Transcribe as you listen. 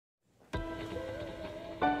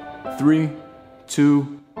3,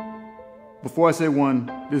 2. Before I say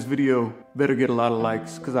 1, this video better get a lot of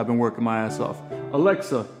likes because I've been working my ass off.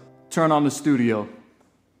 Alexa, turn on the studio.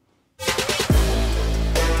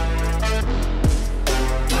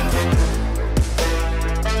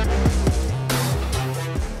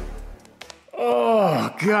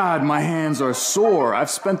 Oh God, my hands are sore. I've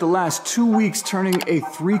spent the last 2 weeks turning a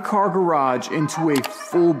 3-car garage into a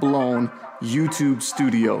full-blown YouTube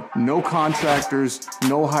studio. No contractors,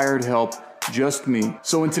 no hired help, just me.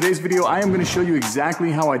 So in today's video, I am going to show you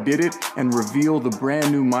exactly how I did it and reveal the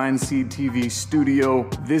brand new MindSeed TV studio.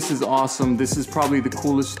 This is awesome. This is probably the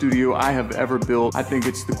coolest studio I have ever built. I think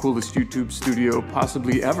it's the coolest YouTube studio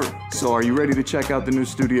possibly ever. So are you ready to check out the new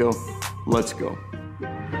studio? Let's go.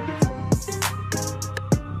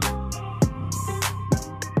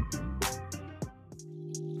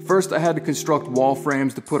 First, I had to construct wall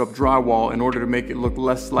frames to put up drywall in order to make it look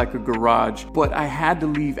less like a garage, but I had to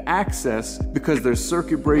leave access because there's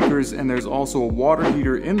circuit breakers and there's also a water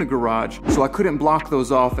heater in the garage, so I couldn't block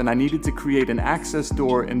those off, and I needed to create an access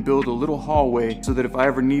door and build a little hallway so that if I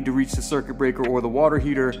ever need to reach the circuit breaker or the water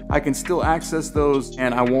heater, I can still access those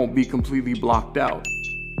and I won't be completely blocked out.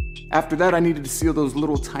 After that, I needed to seal those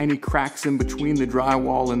little tiny cracks in between the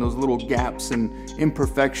drywall and those little gaps and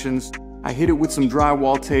imperfections. I hit it with some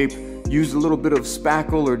drywall tape, used a little bit of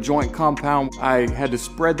spackle or joint compound. I had to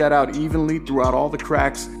spread that out evenly throughout all the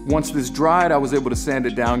cracks. Once this dried, I was able to sand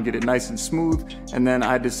it down, get it nice and smooth, and then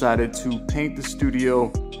I decided to paint the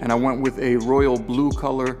studio, and I went with a royal blue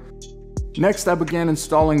color. Next, I began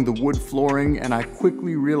installing the wood flooring, and I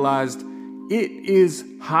quickly realized it is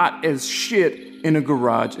hot as shit in a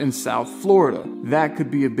garage in South Florida. That could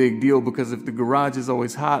be a big deal because if the garage is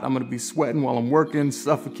always hot, I'm gonna be sweating while I'm working,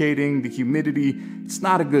 suffocating, the humidity. It's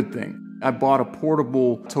not a good thing. I bought a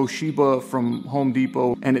portable Toshiba from Home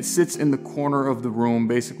Depot and it sits in the corner of the room,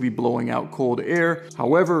 basically blowing out cold air.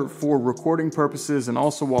 However, for recording purposes and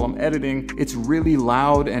also while I'm editing, it's really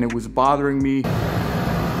loud and it was bothering me.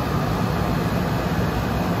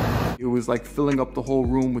 It was like filling up the whole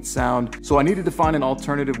room with sound. So I needed to find an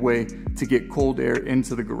alternative way to get cold air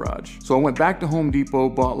into the garage. So I went back to Home Depot,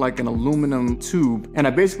 bought like an aluminum tube, and I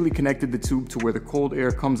basically connected the tube to where the cold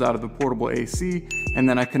air comes out of the portable AC, and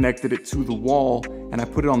then I connected it to the wall, and I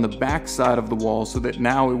put it on the back side of the wall so that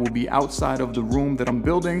now it will be outside of the room that I'm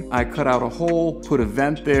building. I cut out a hole, put a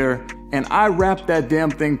vent there, and I wrapped that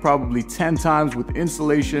damn thing probably 10 times with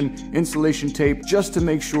insulation tape, just to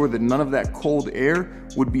make sure that none of that cold air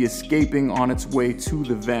would be escaping on its way to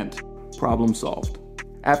the vent. Problem solved.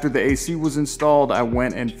 After the AC was installed, I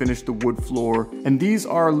went and finished the wood floor. And these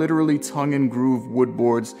are literally tongue and groove wood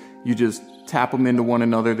boards. You just tap them into one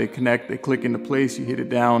another, they connect, they click into place, you hit it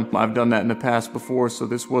down. I've done that in the past before, so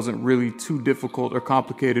this wasn't really too difficult or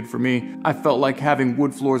complicated for me. I felt like having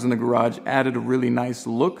wood floors in the garage added a really nice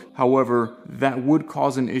look. However, that would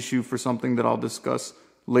cause an issue for something that I'll discuss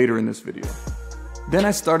later in this video. Then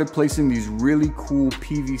I started placing these really cool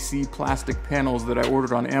PVC plastic panels that I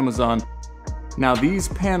ordered on Amazon. Now these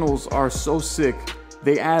panels are so sick.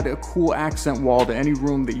 They add a cool accent wall to any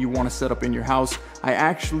room that you want to set up in your house. I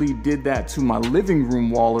actually did that to my living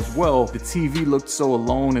room wall as well. The TV looked so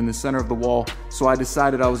alone in the center of the wall, so I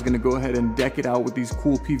decided I was going to go ahead and deck it out with these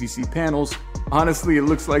cool PVC panels. Honestly, it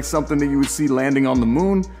looks like something that you would see landing on the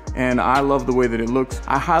moon, and I love the way that it looks.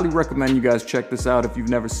 I highly recommend you guys check this out if you've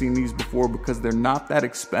never seen these before because they're not that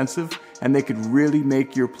expensive and they could really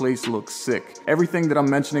make your place look sick. Everything that I'm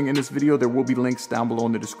mentioning in this video, there will be links down below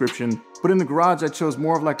in the description. But in the garage, I chose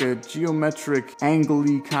more of like a geometric,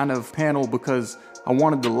 angly kind of panel because I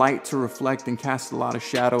wanted the light to reflect and cast a lot of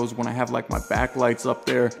shadows when I have like my backlights up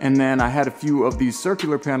there. And then I had a few of these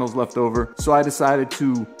circular panels left over, so I decided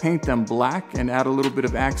to paint them black and add a little bit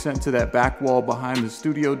of accent to that back wall behind the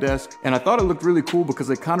studio desk. And I thought it looked really cool because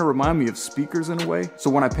they kind of remind me of speakers in a way.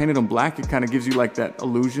 So when I painted them black, it kind of gives you like that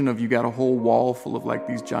illusion of you got a whole wall full of like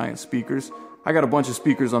these giant speakers. I got a bunch of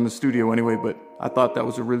speakers on the studio anyway, but I thought that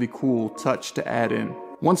was a really cool touch to add in.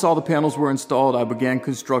 Once all the panels were installed, I began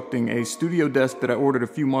constructing a studio desk that I ordered a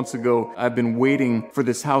few months ago. I've been waiting for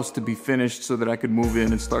this house to be finished so that I could move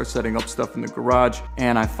in and start setting up stuff in the garage,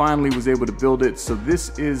 and I finally was able to build it. So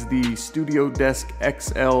this is the Studio Desk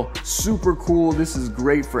XL. Super cool. This is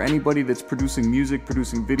great for anybody that's producing music,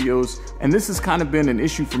 producing videos, and this has kind of been an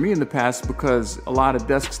issue for me in the past because a lot of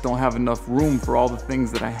desks don't have enough room for all the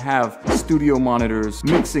things that I have. Studio monitors,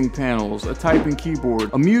 mixing panels, a typing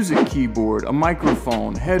keyboard, a music keyboard, a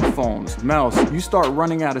microphone, headphones, mouse. You start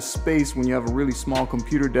running out of space when you have a really small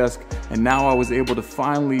computer desk, and now I was able to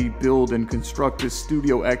finally build and construct this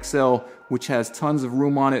Studio XL, which has tons of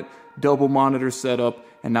room on it, double monitor setup,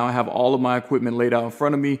 and now I have all of my equipment laid out in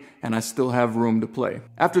front of me, and I still have room to play.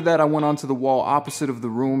 After that, I went onto the wall opposite of the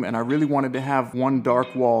room, and I really wanted to have one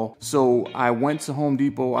dark wall, so I went to Home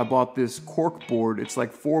Depot. I bought this cork board. It's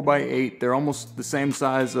like 4x8. They're almost the same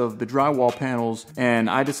size of the drywall panels, and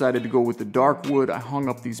I decided to go with the dark wood. I hung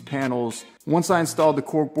up these panels. Once I installed the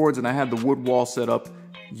cork boards and I had the wood wall set up,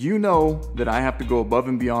 you know that I have to go above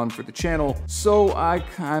and beyond for the channel, so I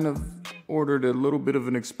kind of ordered a little bit of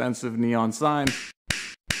an expensive neon sign.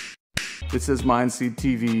 It says MindSeed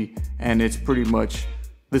TV, and it's pretty much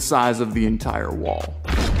the size of the entire wall.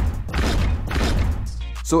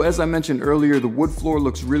 So as I mentioned earlier, the wood floor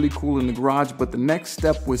looks really cool in the garage, but the next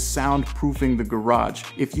step was soundproofing the garage.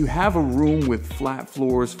 If you have a room with flat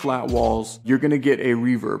floors, flat walls, you're gonna get a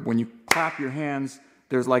reverb. When you clap your hands,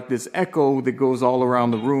 there's like this echo that goes all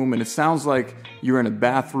around the room, and it sounds like you're in a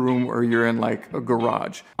bathroom or you're in like a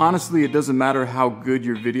garage. Honestly, it doesn't matter how good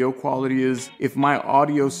your video quality is. If my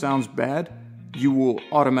audio sounds bad, you will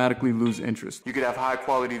automatically lose interest. You could have high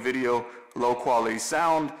quality video, low quality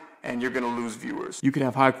sound, and you're gonna lose viewers. You could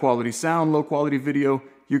have high quality sound, low quality video,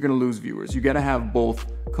 you're gonna lose viewers. You gotta have both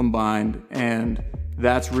combined, and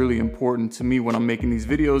that's really important to me when I'm making these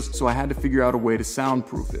videos, so I had to figure out a way to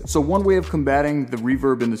soundproof it. So one way of combating the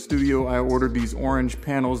reverb in the studio, I ordered these orange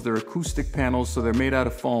panels. They're acoustic panels, so they're made out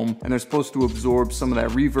of foam, and they're supposed to absorb some of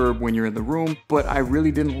that reverb when you're in the room, but I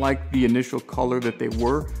really didn't like the initial color that they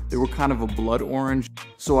were. They were kind of a blood orange.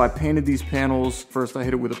 So I painted these panels. First I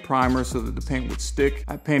hit it with a primer so that the paint would stick.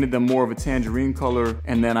 I painted them more of a tangerine color,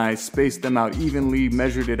 and then I spaced them out evenly,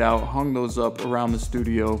 measured it out, hung those up around the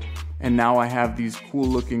studio, and now I have these cool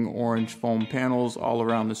looking orange foam panels all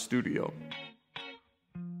around the studio.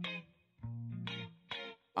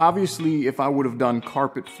 Obviously, if I would have done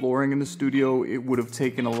carpet flooring in the studio, it would have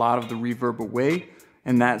taken a lot of the reverb away,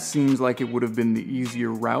 and that seems like it would have been the easier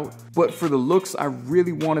route. But for the looks, I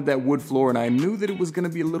really wanted that wood floor, and I knew that it was gonna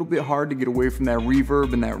be a little bit hard to get away from that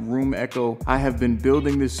reverb and that room echo. I have been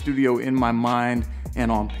building this studio in my mind and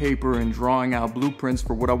on paper and drawing out blueprints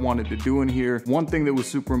for what I wanted to do in here. One thing that was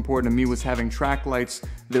super important to me was having track lights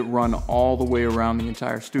that run all the way around the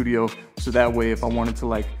entire studio, so that way if I wanted to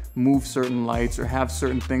like move certain lights or have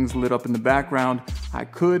certain things lit up in the background, I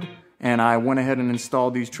could. And I went ahead and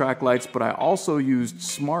installed these track lights, but I also used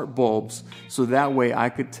smart bulbs, so that way I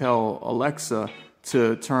could tell Alexa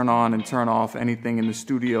to turn on and turn off anything in the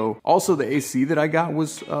studio. Also, the AC that I got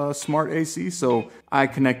was smart AC, so I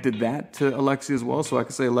connected that to Alexa as well. So I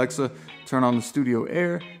could say, Alexa, turn on the studio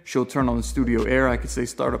air. She'll turn on the studio air. I could say,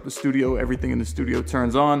 start up the studio. Everything in the studio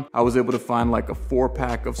turns on. I was able to find like a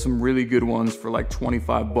 4-pack of some really good ones for like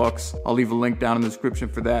 25 bucks. I'll leave a link down in the description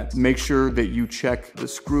for that. Make sure that you check the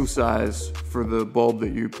screw size for the bulb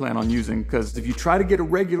that you plan on using, because if you try to get a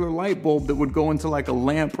regular light bulb that would go into like a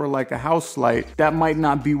lamp or like a house light, that might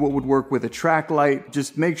not be what would work with a track light.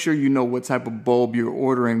 Just make sure you know what type of bulb you're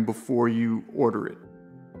ordering before you order it.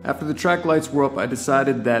 After the track lights were up, I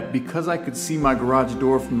decided that because I could see my garage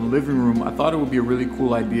door from the living room, I thought it would be a really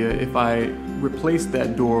cool idea if I replaced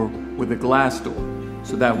that door with a glass door.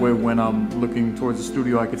 So that way when I'm looking towards the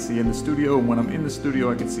studio, I could see in the studio, and when I'm in the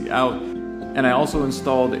studio, I could see out. And I also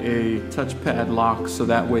installed a touchpad lock, so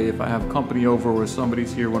that way if I have company over or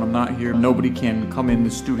somebody's here when I'm not here, nobody can come in the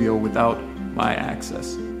studio without my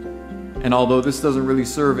access. And although this doesn't really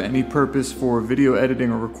serve any purpose for video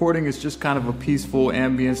editing or recording, it's just kind of a peaceful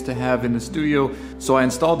ambience to have in the studio. So I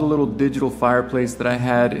installed a little digital fireplace that I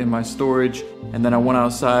had in my storage, and then I went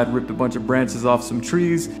outside, ripped a bunch of branches off some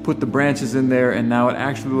trees, put the branches in there, and now it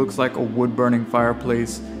actually looks like a wood-burning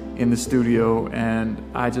fireplace in the studio, and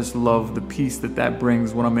I just love the peace that that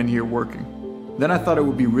brings when I'm in here working. Then I thought it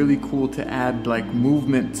would be really cool to add like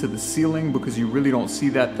movement to the ceiling, because you really don't see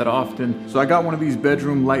that often. So I got one of these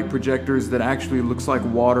bedroom light projectors that actually looks like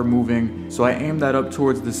water moving. So I aimed that up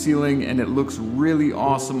towards the ceiling, and it looks really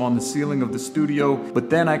awesome on the ceiling of the studio. But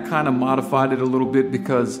then I kind of modified it a little bit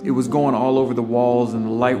because it was going all over the walls and the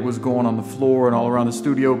light was going on the floor and all around the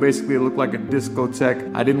studio. Basically, it looked like a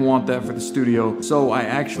discotheque. I didn't want that for the studio. So I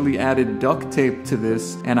actually added duct tape to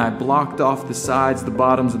this, and I blocked off the sides, the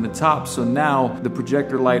bottoms, and the top. So now the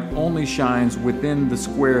projector light only shines within the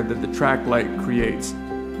square that the track light creates.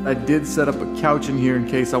 I did set up a couch in here in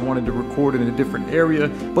case I wanted to record in a different area,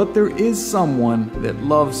 but there is someone that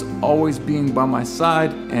loves always being by my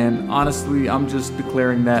side, and honestly, I'm just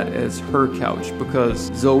declaring that as her couch,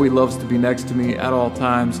 because Zoe loves to be next to me at all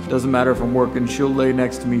times. Doesn't matter if I'm working, she'll lay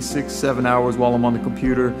next to me 6-7 hours while I'm on the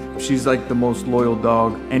computer. She's like the most loyal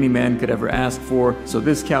dog any man could ever ask for. So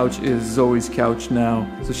this couch is Zoe's couch now.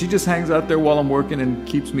 So she just hangs out there while I'm working and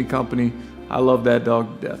keeps me company. I love that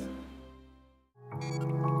dog to death.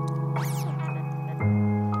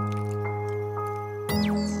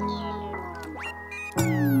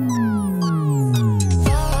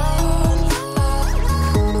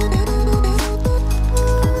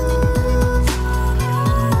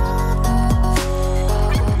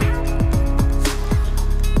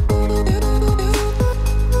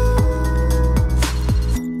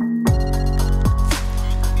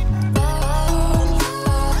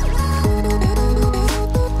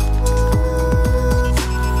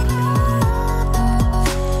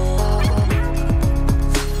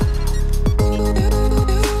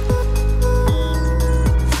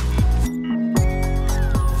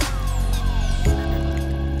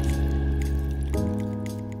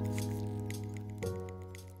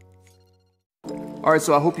 All right,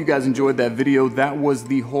 so I hope you guys enjoyed that video. That was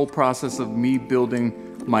the whole process of me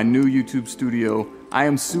building my new YouTube studio. I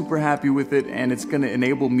am super happy with it, and it's gonna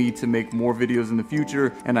enable me to make more videos in the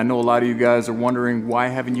future. And I know a lot of you guys are wondering, why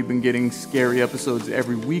haven't you been getting scary episodes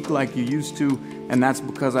every week like you used to? And that's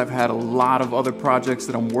because I've had a lot of other projects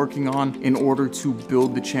that I'm working on in order to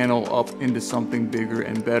build the channel up into something bigger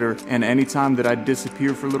and better. And anytime that I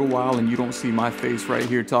disappear for a little while and you don't see my face right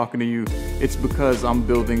here talking to you, it's because I'm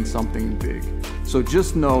building something big. So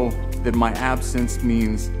just know that my absence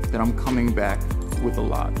means that I'm coming back with a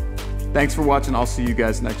lot. Thanks for watching. I'll see you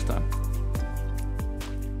guys next time.